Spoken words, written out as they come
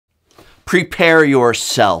Prepare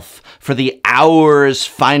yourself, for the hour is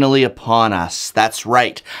finally upon us. That's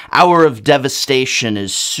right, Hour of Devastation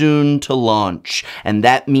is soon to launch, and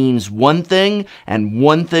that means one thing and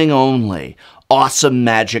one thing only. Awesome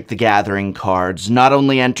Magic the Gathering cards, not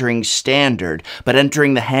only entering Standard, but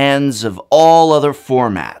entering the hands of all other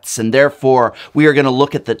formats, and therefore we are going to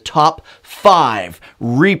look at the top 5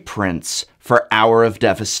 reprints for Hour of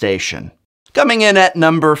Devastation. Coming in at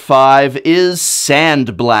number 5 is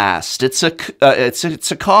Sandblast.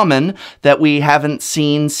 It's a common that we haven't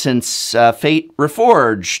seen since Fate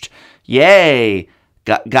Reforged. Yay!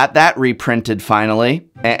 Got that reprinted finally.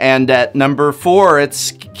 And at number 4,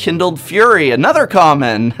 it's Kindled Fury, another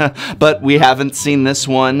common. But we haven't seen this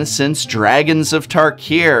one since Dragons of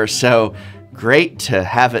Tarkir, so great to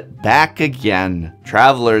have it back again.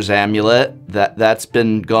 Traveler's Amulet, that's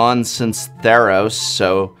been gone since Theros,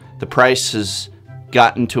 so the price has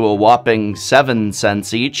gotten to a whopping 7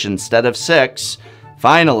 cents each instead of 6.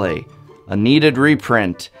 Finally, a needed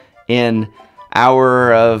reprint in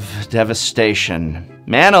Hour of Devastation.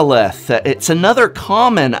 Manolith, it's another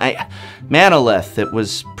common. Manolith, it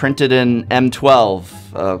was printed in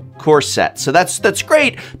M12 core set. So that's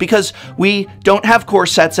great because we don't have core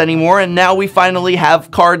sets anymore, and now we finally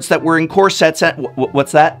have cards that were in core sets.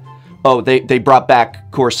 What's that? Oh, they brought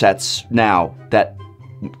back core sets now.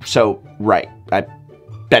 So, right, I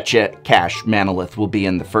bet you cash Manolith will be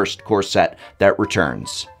in the first core set that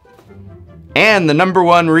returns. And the number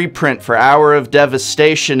 1 reprint for Hour of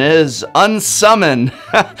Devastation is Unsummon.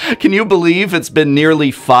 Can you believe it's been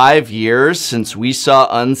nearly 5 years since we saw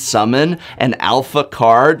Unsummon, an alpha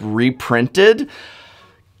card, reprinted?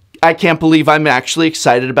 I can't believe I'm actually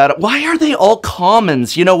excited about it. Why are they all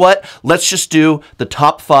commons? You know what? Let's just do the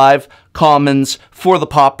top 5 commons for the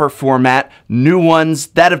Pauper format. New ones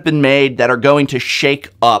that have been made that are going to shake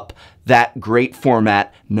up that great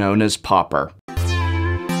format known as Pauper.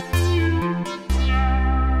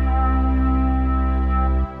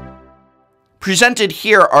 Presented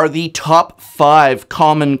here are the top 5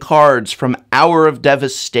 common cards from Hour of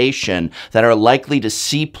Devastation that are likely to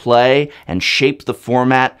see play and shape the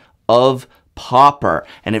format of Pauper.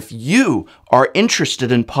 And if you are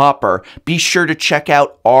interested in Pauper, be sure to check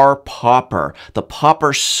out our Pauper, the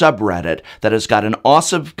Pauper subreddit that has got an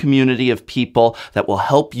awesome community of people that will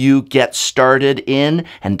help you get started in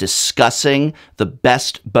and discussing the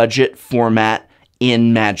best budget format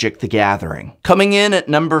in Magic the Gathering. Coming in at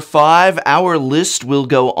number 5, our list will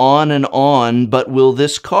go on, but will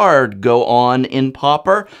this card go on in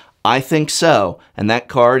Pauper? I think so, and that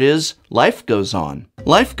card is Life Goes On.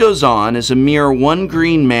 Life Goes On is a mere 1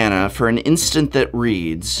 green mana for an instant that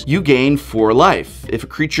reads, you gain 4 life. If a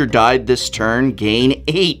creature died this turn, gain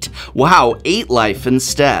 8. Wow, 8 life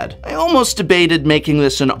instead. I almost debated making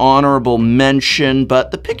this an honorable mention,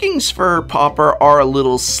 but the pickings for Pauper are a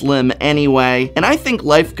little slim anyway, and I think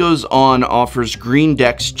Life Goes On offers green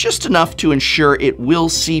decks just enough to ensure it will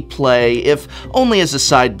see play, if only as a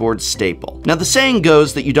sideboard staple. Now the saying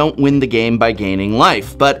goes that you don't win the game by gaining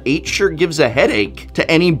life, but 8 sure gives a headache to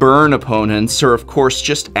any burn opponents, or of course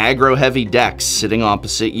just aggro-heavy decks sitting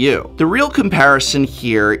opposite you. The real comparison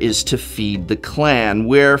here is to Feed the Clan,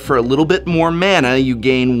 where for a little bit more mana you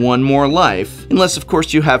gain 1 more life, unless of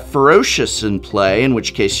course you have Ferocious in play, in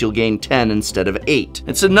which case you'll gain 10 instead of 8.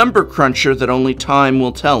 It's a number cruncher that only time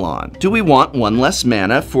will tell on. Do we want 1 less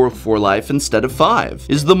mana for 4 life instead of 5?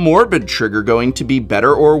 Is the Morbid trigger going to be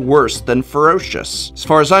better or worse than Ferocious? As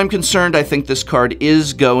far as I'm concerned, I think this card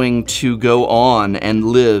is going to go on and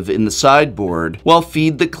live in the sideboard, while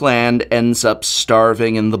Feed the Clan ends up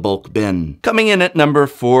starving in the bulk bin. Coming in at number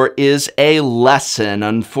 4 is a lesson.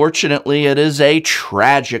 Unfortunately, it is a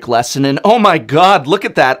tragic lesson, and oh my god, look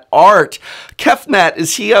at that art! Kefnet,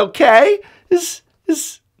 is he okay?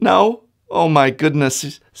 No? Oh my goodness,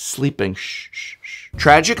 he's sleeping. Shh, shh.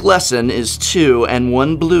 Tragic Lesson is 2 and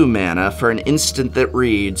 1 blue mana for an instant that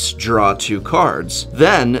reads, draw 2 cards.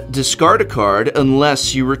 Then, discard a card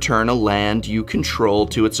unless you return a land you control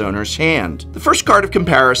to its owner's hand. The first card of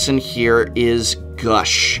comparison here is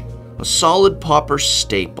Gush, a solid Pauper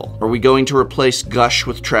staple. Are we going to replace Gush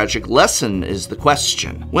with Tragic Lesson is the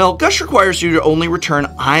question. Well, Gush requires you to only return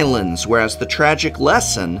islands, whereas the Tragic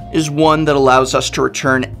Lesson is one that allows us to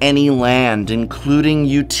return any land, including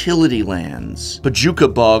utility lands.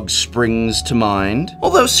 Bajuka Bog springs to mind,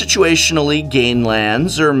 although situationally gain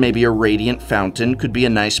lands or maybe a Radiant Fountain could be a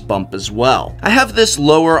nice bump as well. I have this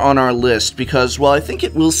lower on our list because while I think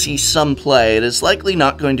it will see some play, it is likely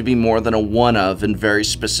not going to be more than a one of in very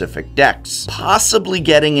specific deck decks, possibly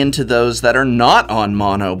getting into those that are not on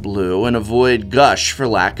mono blue and avoid Gush for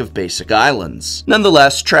lack of basic islands.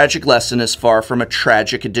 Nonetheless, Tragic Lesson is far from a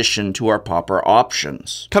tragic addition to our Pauper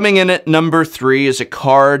options. Coming in at number 3 is a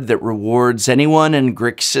card that rewards anyone in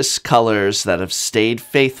Grixis colors that have stayed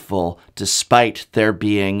faithful despite their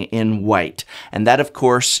being in white, and that of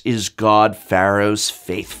course is God Pharaoh's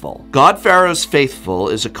Faithful. God Pharaoh's Faithful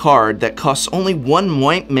is a card that costs only 1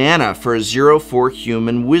 white mana for a 0/4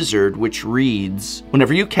 human wizard, which reads,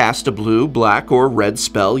 whenever you cast a blue, black, or red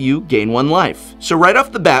spell, you gain 1 life. So right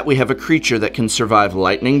off the bat, we have a creature that can survive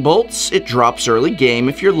lightning bolts. It drops early game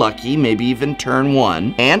if you're lucky, maybe even turn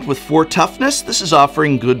 1, and with 4 toughness, this is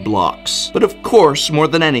offering good blocks. But of course, more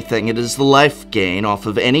than anything, it is the life gain off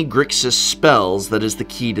of any Grixis spells that is the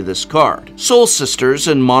key to this card. Soul Sisters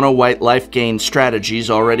and mono-white life gain strategies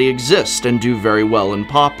already exist and do very well in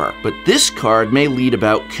Pauper, but this card may lead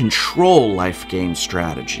about control life gain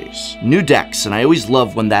strategies. New decks, and I always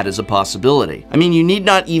love when that is a possibility. I mean, you need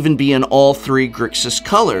not even be in all 3 Grixis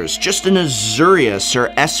colors, just an Azurius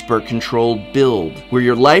or Esper controlled build, where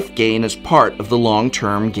your life gain is part of the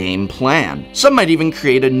long-term game plan. Some might even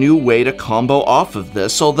create a new way to combo off of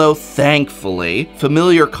this, although thankfully,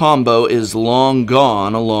 familiar combo is long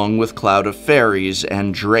gone along with Cloud of Fairies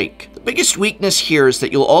and Drake. The biggest weakness here is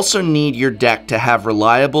that you'll also need your deck to have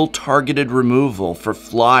reliable targeted removal for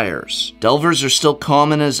flyers. Delvers are still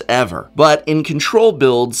common as ever, but in control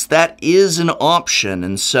builds, that is an option,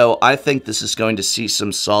 and so I think this is going to see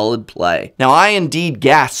some solid play. Now, I indeed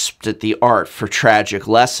gasped at the art for Tragic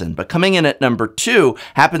Lesson, but coming in at number 2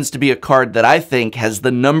 happens to be a card that I think has the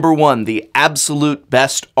number 1, the absolute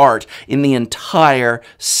best art in the entire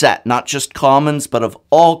set, not just commons, but of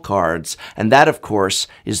all cards, and that, of course,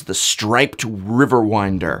 is the Striped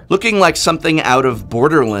Riverwinder. Looking like something out of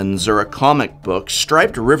Borderlands or a comic book,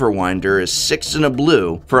 Striped Riverwinder is 6 and a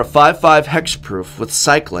blue for a 5/5 hexproof with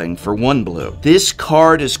cycling for 1 blue. This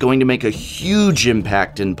card is going to make a huge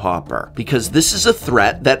impact in Pauper, because this is a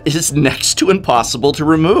threat that is next to impossible to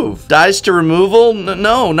remove. Dies to removal?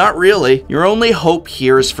 No, not really. Your only hope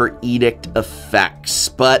here is for Edict effects,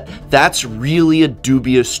 but that's really a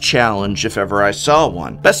dubious challenge if ever I saw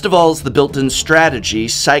one. Best of all is the built-in strategy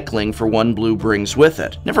cycling for 1 blue brings with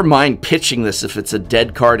it. Never mind pitching this if it's a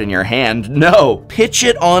dead card in your hand. No! Pitch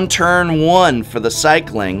it on turn 1 for the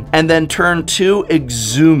cycling, and then turn 2,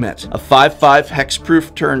 exhume it. A 5/5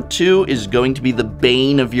 hexproof turn 2 is going to be the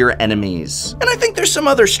bane of your enemies. And I think there's some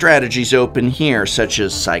other strategies open here, such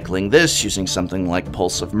as cycling this, using something like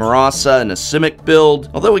Pulse of Marasa and a Simic build.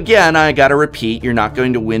 Although again, I gotta repeat, you're not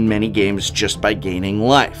going to win many games just by gaining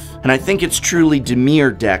life. And I think it's truly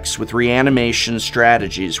Dimir decks with reanimation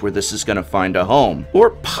strategies where this is going to find a home.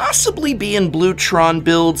 Or possibly be in blue Tron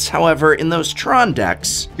builds. However, in those Tron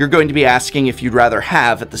decks, you're going to be asking if you'd rather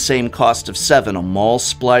have, at the same cost of 7, a Maul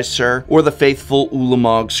Splicer or the faithful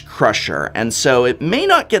Ulamog's Crusher, and so it may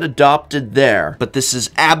not get adopted there, but this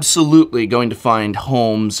is absolutely going to find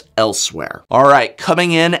homes elsewhere. Alright,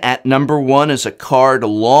 coming in at number 1 is a card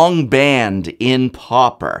long banned in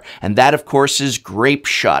Pauper, and that of course is Grape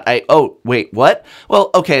Shot. Oh, wait, what? Well,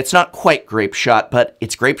 okay, it's not quite Grape Shot, but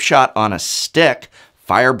it's Grape Shot on a stick.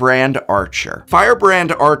 Firebrand Archer.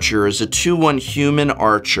 Firebrand Archer is a 2/1 human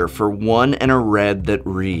archer for 1 and a red that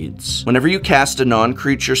reads, whenever you cast a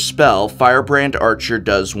non-creature spell, Firebrand Archer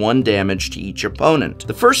does 1 damage to each opponent.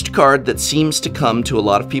 The first card that seems to come to a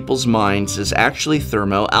lot of people's minds is actually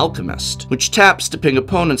Thermo Alchemist, which taps to ping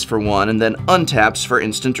opponents for 1 and then untaps for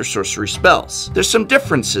instant or sorcery spells. There's some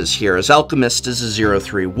differences here, as Alchemist is a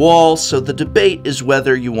 0/3 wall, so the debate is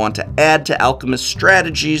whether you want to add to Alchemist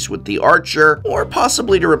strategies with the Archer, or possibly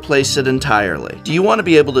to replace it entirely. Do you want to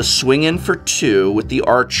be able to swing in for 2 with the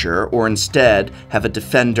Archer, or instead have a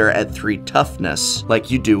defender at 3 toughness like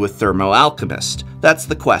you do with Thermo Alchemist? That's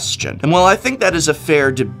the question. And while I think that is a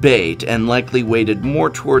fair debate and likely weighted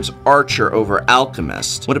more towards Archer over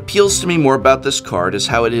Alchemist, what appeals to me more about this card is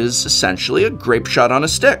how it is essentially a Grape Shot on a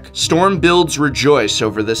stick. Storm builds rejoice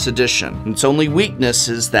over this edition. Its only weakness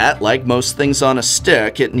is that, like most things on a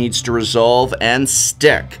stick, it needs to resolve and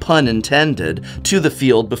stick, pun intended, to the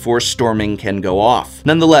field before storming can go off.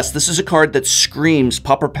 Nonetheless, this is a card that screams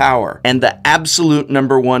Pauper power, and the absolute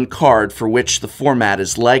number 1 card for which the format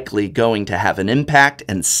is likely going to have an impact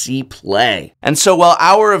and see play. And so while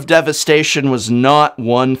Hour of Devastation was not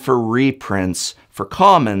one for reprints, for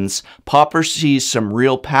commons, Pauper sees some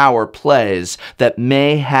real power plays that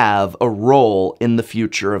may have a role in the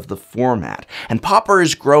future of the format. And Pauper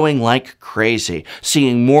is growing like crazy,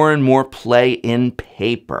 seeing more and more play in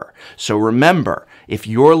paper. So remember, If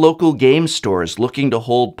your local game store is looking to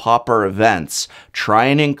hold Pauper events, try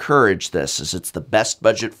and encourage this, as it's the best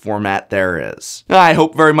budget format there is. I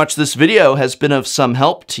hope very much this video has been of some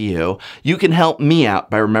help to you. You can help me out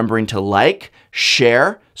by remembering to like,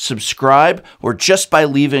 share, subscribe, or just by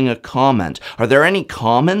leaving a comment. Are there any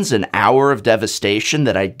commons in Hour of Devastation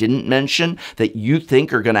that I didn't mention that you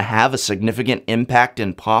think are going to have a significant impact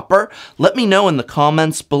in Pauper? Let me know in the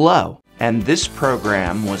comments below. And this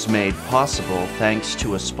program was made possible thanks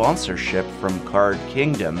to a sponsorship from Card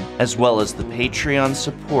Kingdom, as well as the Patreon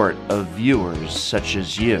support of viewers such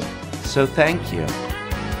as you. So thank you.